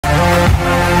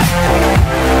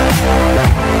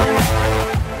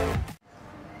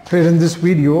Here in this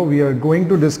video we are going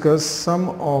to discuss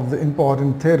some of the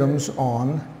important theorems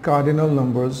on cardinal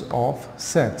numbers of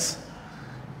sets.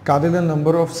 Cardinal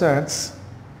number of sets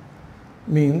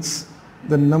means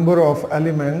the number of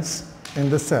elements in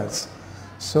the sets.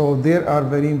 So there are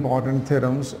very important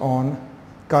theorems on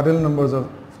cardinal numbers of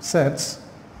sets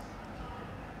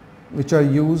which are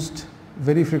used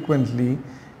very frequently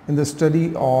in the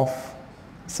study of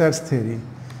sets theory.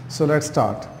 So let's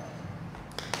start.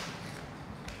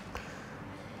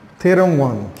 Theorem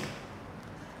 1.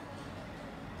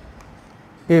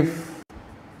 If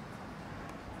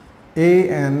A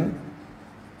and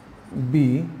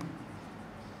B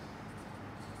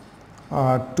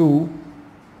are two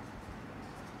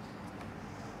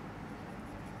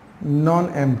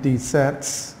non-empty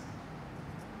sets,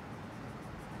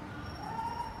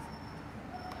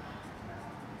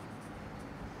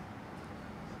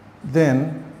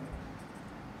 then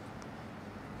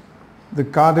the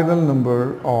cardinal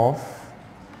number of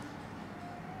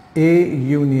A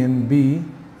union B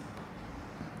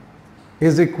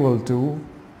is equal to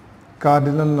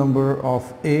cardinal number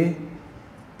of A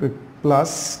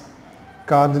plus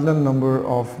cardinal number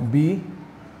of B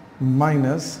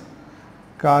minus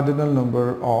cardinal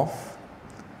number of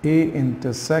A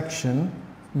intersection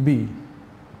B,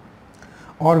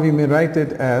 or we may write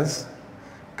it as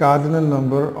cardinal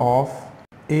number of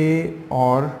A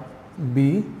or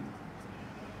B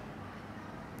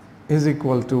is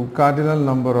equal to cardinal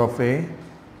number of A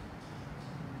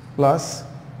plus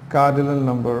cardinal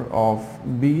number of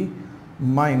B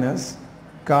minus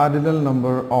cardinal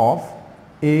number of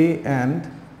A and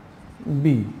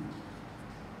B.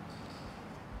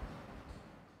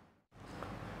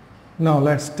 Now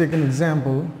let's take an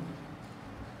example.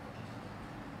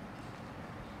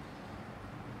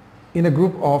 In a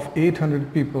group of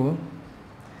 800 people,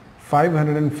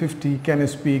 550 can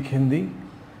speak Hindi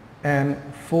and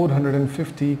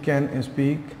 450 can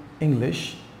speak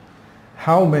English.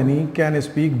 How many can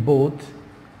speak both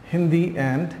Hindi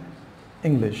and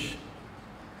English?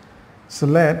 So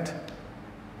let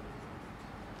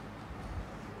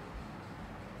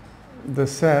the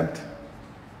set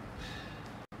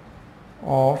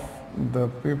of the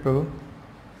people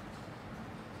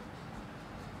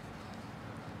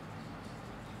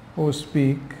who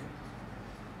speak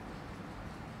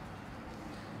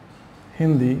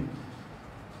Hindi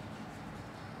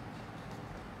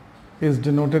is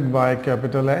denoted by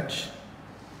capital H,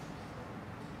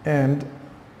 and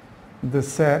the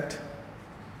set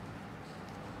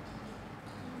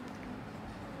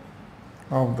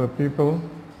of the people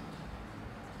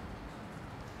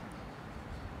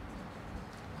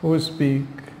who speak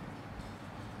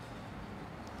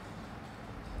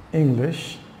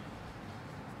English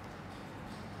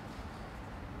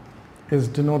is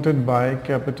denoted by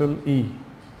capital E.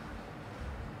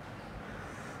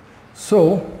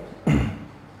 So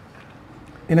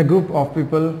in a group of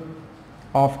people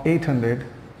of 800,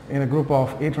 in a group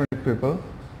of 800 people,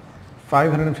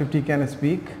 550 can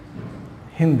speak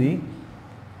Hindi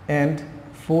and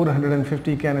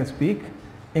 450 can speak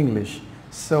English.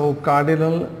 So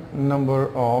cardinal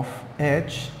number of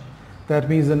H, that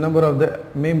means the number of the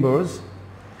members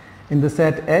in the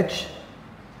set H,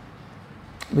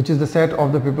 which is the set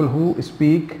of the people who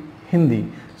speak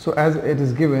Hindi. So as it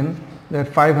is given that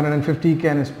 550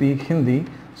 can speak Hindi,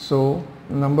 so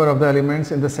number of the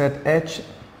elements in the set H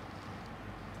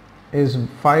is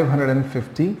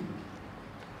 550,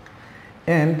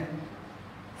 and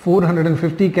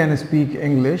 450 can speak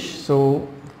English, so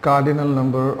cardinal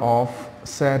number of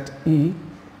set E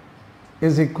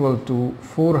is equal to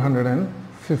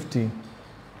 450.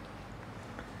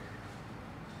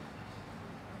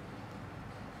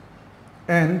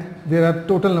 And there are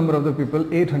total number of the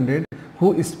people 800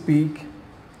 who speak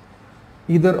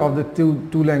either of the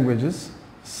two languages.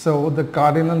 So the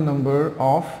cardinal number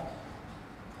of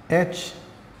H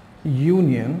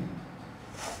union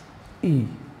E.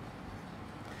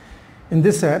 In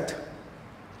this set,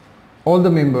 all the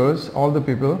members, all the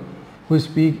people who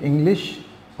speak English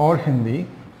or Hindi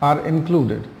are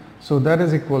included. So that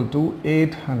is equal to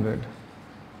 800.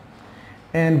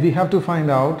 And we have to find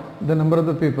out the number of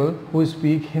the people who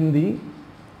speak Hindi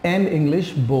and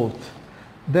English both.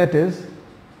 That is,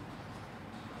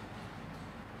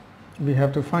 we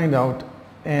have to find out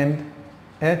and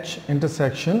H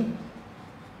intersection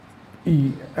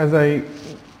E. As I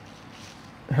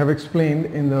have explained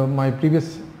in my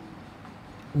previous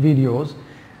videos,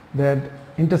 that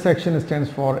intersection stands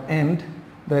for and,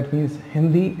 that means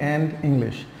Hindi and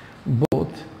English.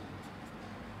 Both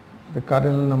the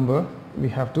cardinal number we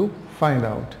have to find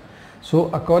out. So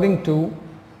according to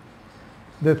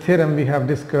the theorem we have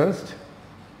discussed,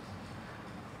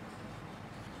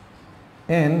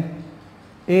 N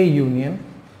A union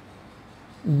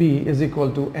B is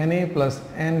equal to NA plus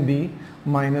NB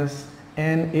minus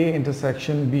NA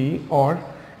intersection B, or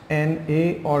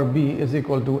NA or B is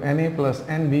equal to NA plus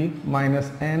NB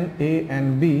minus NA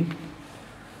and B,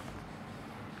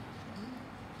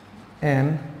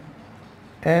 and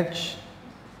H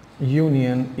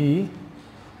union E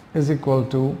is equal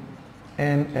to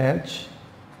NH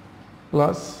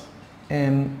plus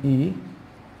NE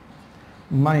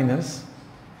minus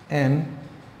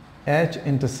NH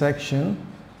intersection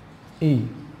E,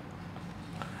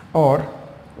 or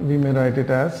we may write it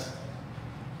as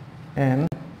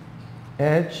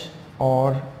NH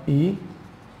or E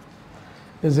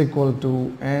is equal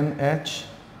to NH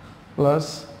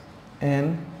plus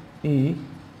NE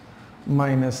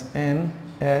minus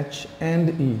NH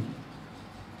and E.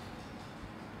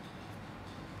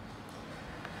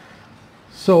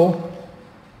 So,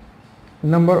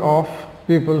 number of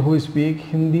people who speak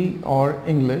Hindi or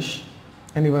English,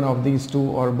 any one of these two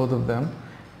or both of them,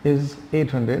 is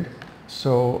 800.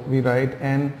 So we write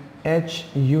NH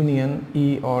union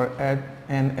E or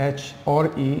NH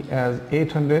or E as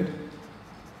 800.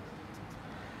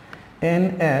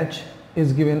 NH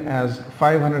is given as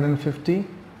 550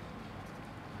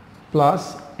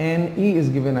 plus NE is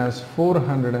given as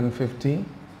 450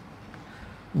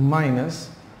 minus,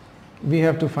 we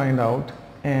have to find out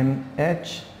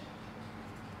NH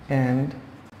and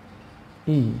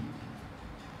E.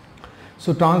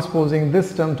 So transposing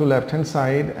this term to left hand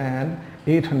side and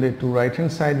 800 to right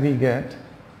hand side, we get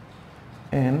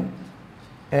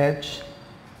NH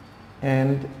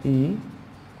and E,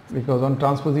 because on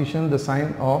transposition the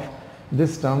sign of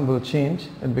this term will change,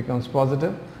 it becomes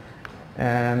positive,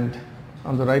 and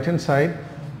on the right hand side,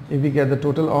 if we get the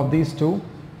total of these two,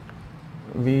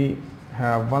 we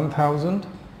have 1000,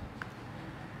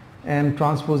 and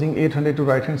transposing 800 to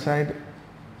right hand side,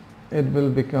 it will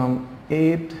become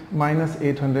 8 minus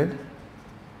 800.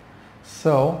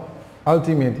 So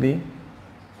ultimately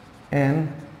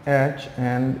NH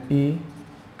and E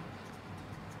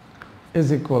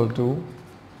is equal to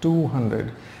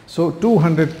 200. So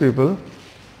 200 people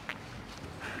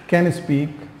can speak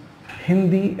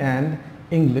Hindi and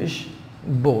English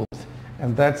both,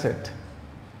 and that's it.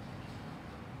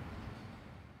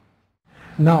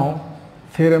 Now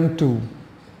theorem 2,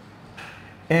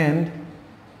 and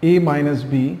A minus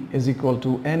B is equal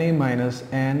to NA minus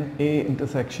NA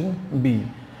intersection B.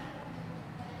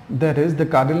 That is, the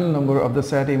cardinal number of the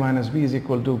set A minus B is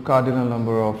equal to cardinal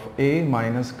number of A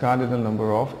minus cardinal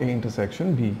number of A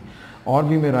intersection B. Or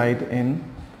we may write in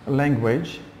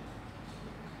language,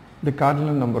 the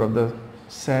cardinal number of the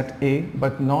set A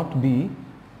but not B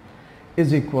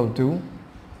is equal to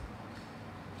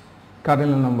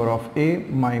cardinal number of A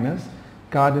minus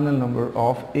cardinal number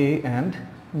of A and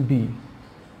B.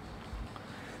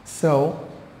 So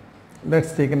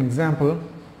let's take an example.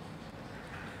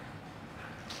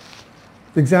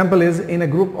 The example is, in a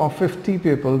group of 50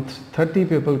 people, 30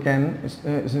 people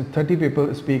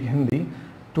speak Hindi,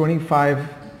 25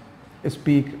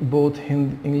 speak both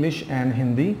English and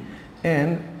Hindi,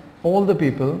 and all the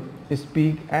people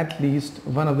speak at least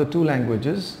one of the two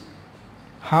languages.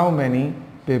 How many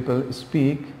people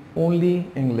speak only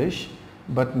English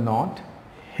but not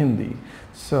Hindi?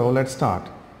 So let's start.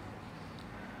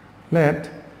 Let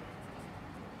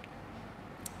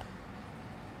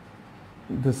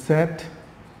the set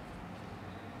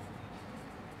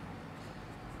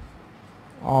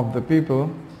of the people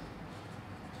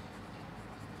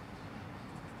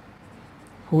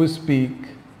who speak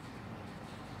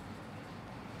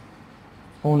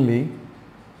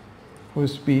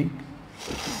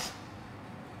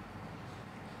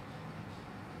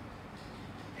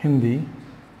Hindi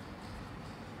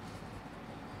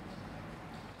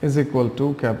is equal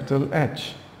to capital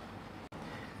H,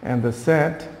 and the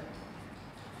set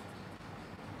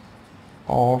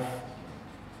of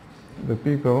the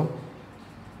people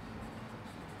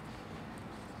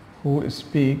who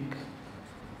speak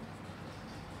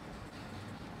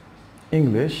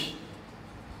English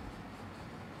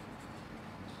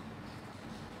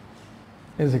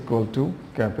is equal to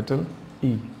capital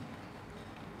E.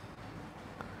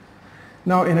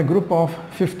 Now in a group of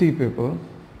 50 people,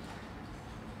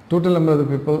 total number of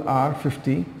the people are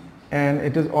 50, and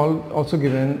it is also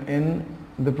given in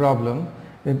the problem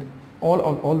that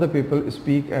all the people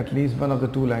speak at least one of the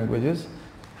two languages.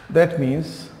 That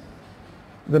means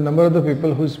the number of the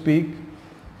people who speak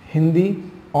Hindi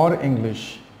or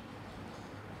English,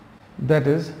 that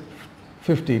is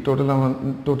 50, total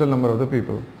number of the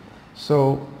people.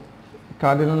 So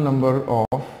cardinal number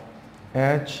of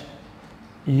H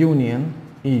union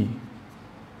E,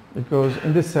 because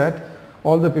in this set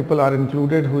all the people are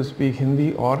included who speak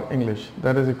Hindi or English.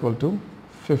 That is equal to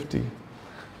 50.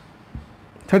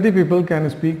 30 people can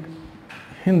speak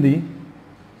Hindi,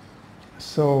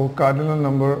 so cardinal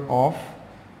number of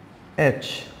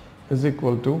H is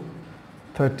equal to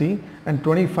 30, and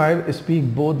 25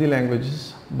 speak both the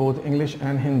languages, both English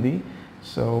and Hindi,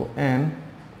 so N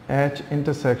H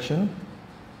intersection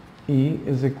E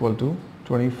is equal to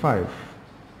 25.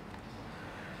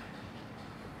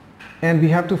 And we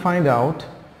have to find out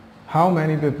how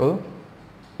many people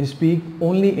speak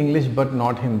only English but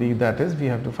not Hindi. That is, we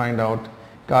have to find out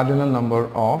cardinal number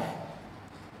of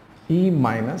E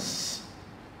minus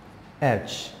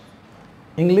H,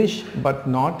 English but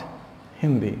not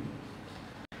Hindi.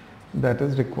 That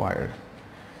is required.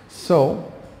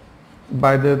 So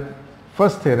by the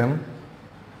first theorem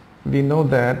we know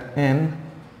that N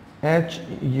H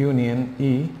union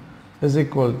E is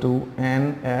equal to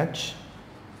NH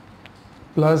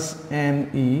plus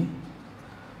NE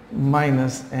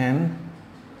minus N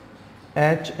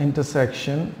H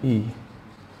intersection E.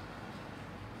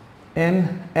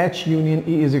 N H union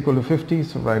E is equal to 50,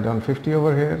 so write down 50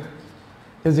 over here,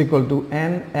 is equal to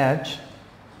NH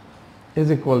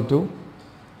is equal to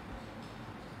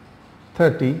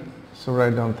 30, so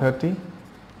write down 30,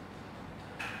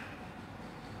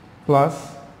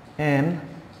 plus N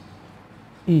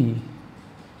E,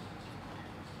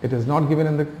 it is not given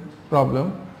in the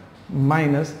problem,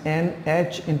 minus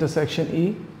NH intersection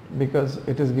E, because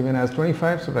it is given as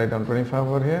 25, so write down 25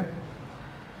 over here.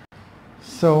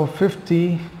 So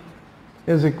 50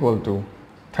 is equal to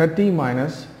 30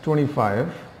 minus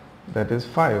 25, that is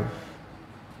 5,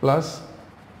 plus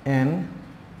N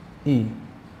E.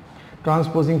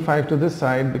 Transposing 5 to this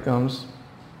side becomes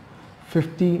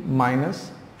 50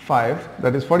 minus 5,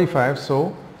 that is 45,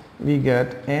 so we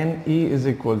get N E is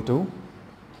equal to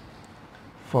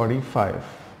 45.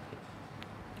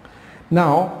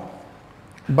 Now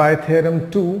by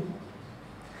theorem 2,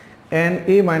 N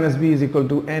A minus B is equal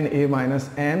to N A minus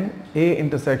N A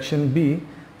intersection B,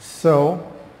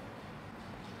 so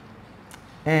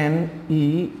N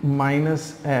E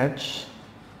minus H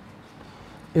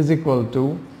is equal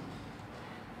to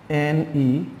N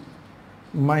E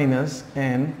minus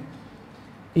N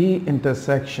E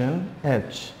intersection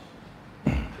H.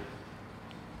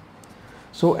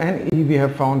 So N E we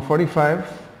have found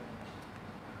 45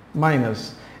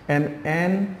 minus, and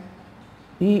N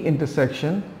E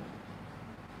intersection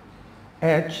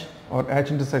H or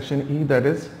H intersection E, that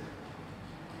is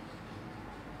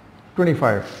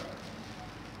 25.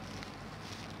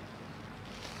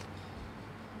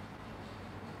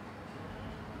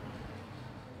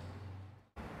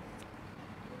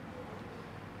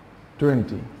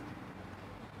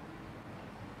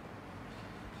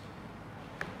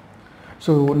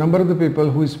 So number of the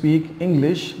people who speak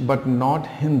English but not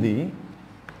Hindi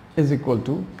is equal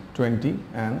to 20,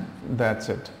 and that's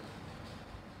it.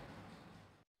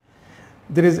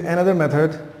 There is another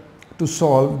method to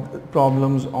solve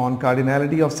problems on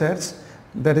cardinality of sets,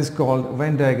 that is called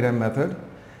Venn diagram method.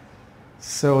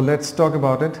 So let's talk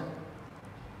about it.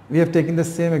 We have taken the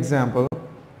same example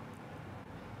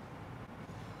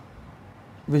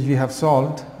which we have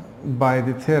solved by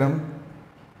the theorem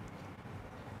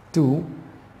 2.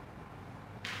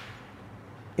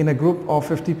 In a group of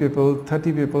 50 people,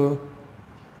 30 people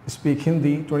speak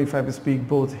Hindi, 25 speak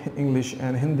both English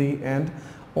and Hindi, and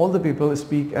all the people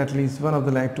speak at least one of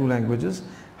the two languages.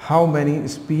 How many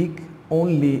speak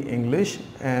only English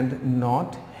and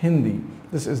not Hindi?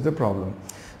 This is the problem.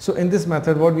 So in this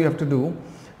method, what we have to do,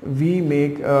 we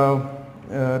make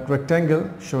a rectangle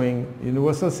showing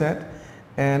universal set,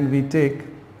 and we take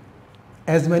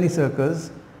as many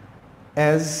circles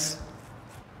as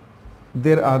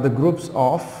there are the groups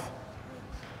of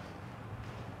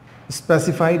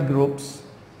specified groups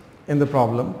in the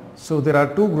problem. So there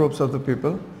are two groups of the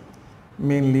people,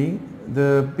 mainly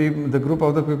the group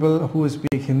of the people who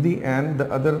speak Hindi and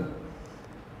the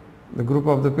group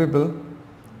of the people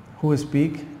who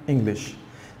speak English.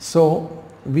 So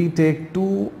we take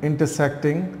two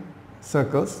intersecting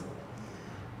circles.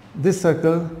 This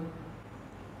circle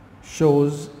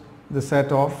shows the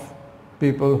set of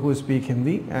people who speak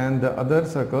Hindi, and the other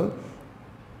circle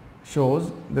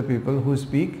shows the people who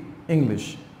speak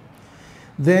English.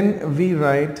 Then we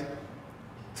write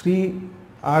three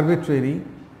arbitrary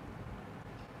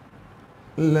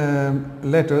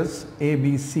letters A,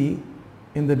 B, C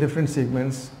in the different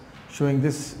segments showing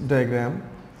this diagram.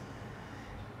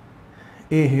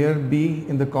 A here, B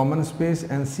in the common space,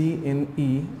 and C in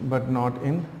E but not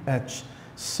in H.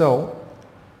 So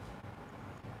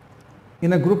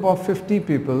in a group of 50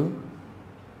 people,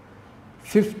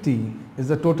 50 is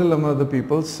the total number of the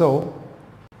people, so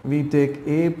we take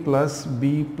A plus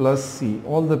B plus C,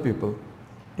 all the people.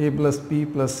 A plus B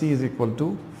plus C is equal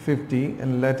to 50,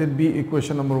 and let it be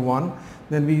equation number 1.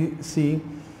 Then we see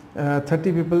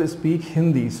 30 people speak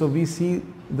Hindi, so we see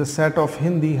the set of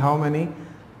Hindi, how many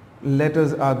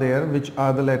letters are there, which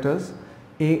are the letters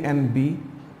A and B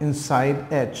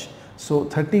inside H. So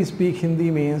 30 speak Hindi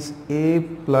means A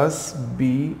plus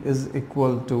B is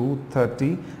equal to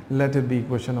 30, let it be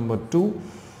equation number 2.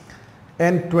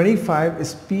 And 25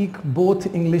 speak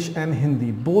both English and Hindi,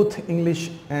 both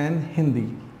English and Hindi.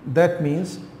 That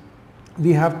means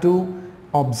we have to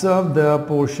observe the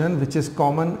portion which is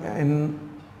common in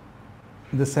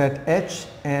the set H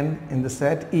and in the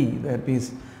set E. That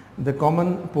means the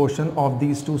common portion of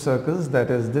these two circles,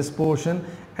 that is this portion,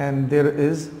 and there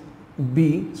is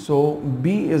B. So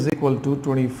B is equal to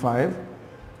 25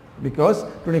 because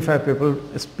 25 people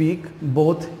speak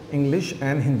both English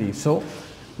and Hindi. So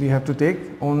we have to take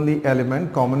only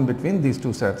element common between these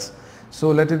two sets.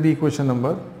 So let it be equation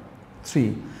number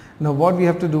 3. Now what we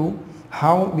have to do,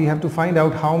 we have to find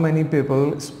out how many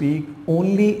people speak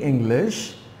only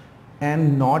English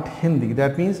and not Hindi.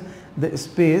 That means the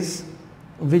space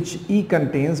which E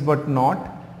contains but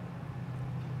not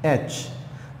H.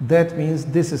 That means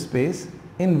this space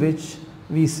in which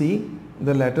we see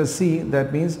the letter C.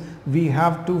 That means we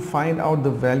have to find out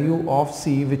the value of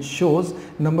C, which shows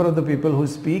number of the people who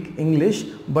speak English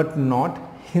but not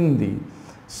Hindi.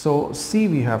 So C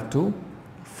we have to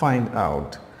find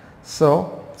out.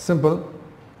 So simple.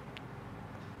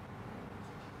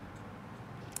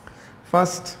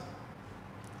 First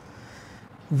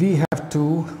we have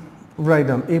to write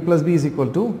down A plus B is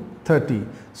equal to 30.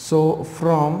 So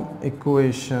from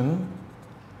equation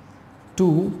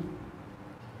 2,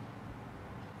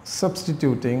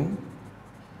 substituting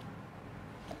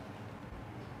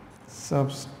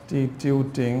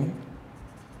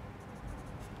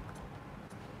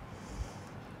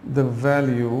the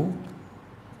value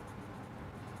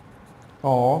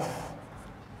of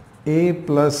A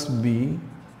plus B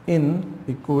in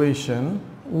equation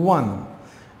 1.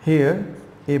 Here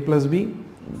A plus B,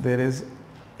 there is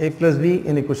A plus B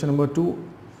in equation number 2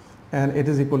 and it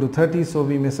is equal to 30, so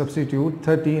we may substitute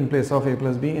 30 in place of A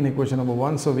plus B in equation number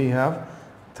 1. So we have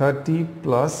 30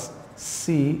 plus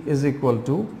C is equal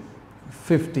to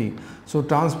 50. So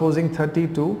transposing 30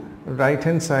 to right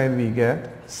hand side, we get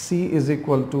C is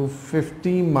equal to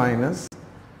 50 minus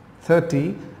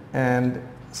 30, and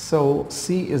so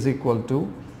C is equal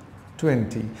to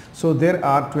 20. So there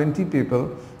are 20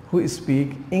 people who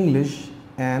speak English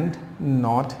and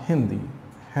not Hindi.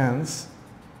 Hence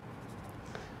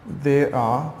there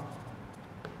are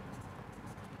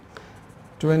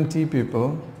 20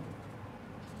 people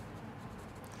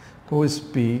who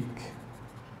speak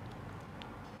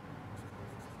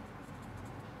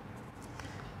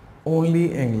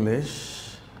only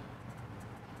English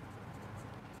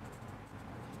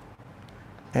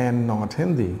and not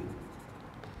Hindi.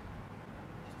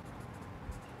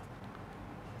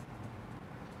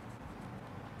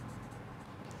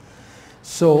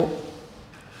 So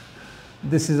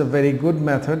this is a very good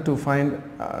method to find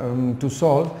to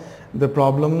solve the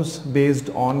problems based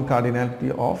on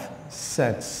cardinality of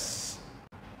sets.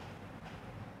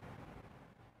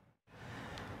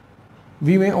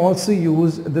 We may also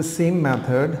use the same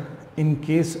method in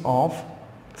case of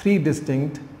 3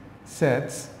 distinct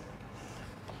sets,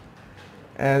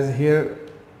 as here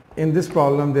in this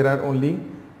problem there are only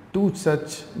 2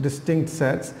 such distinct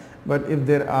sets, but if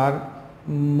there are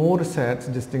more sets,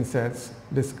 distinct sets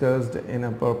discussed in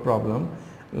a problem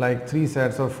like 3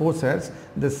 sets or 4 sets,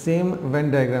 the same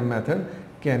Venn diagram method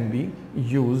can be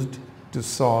used to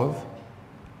solve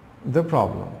the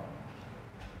problem.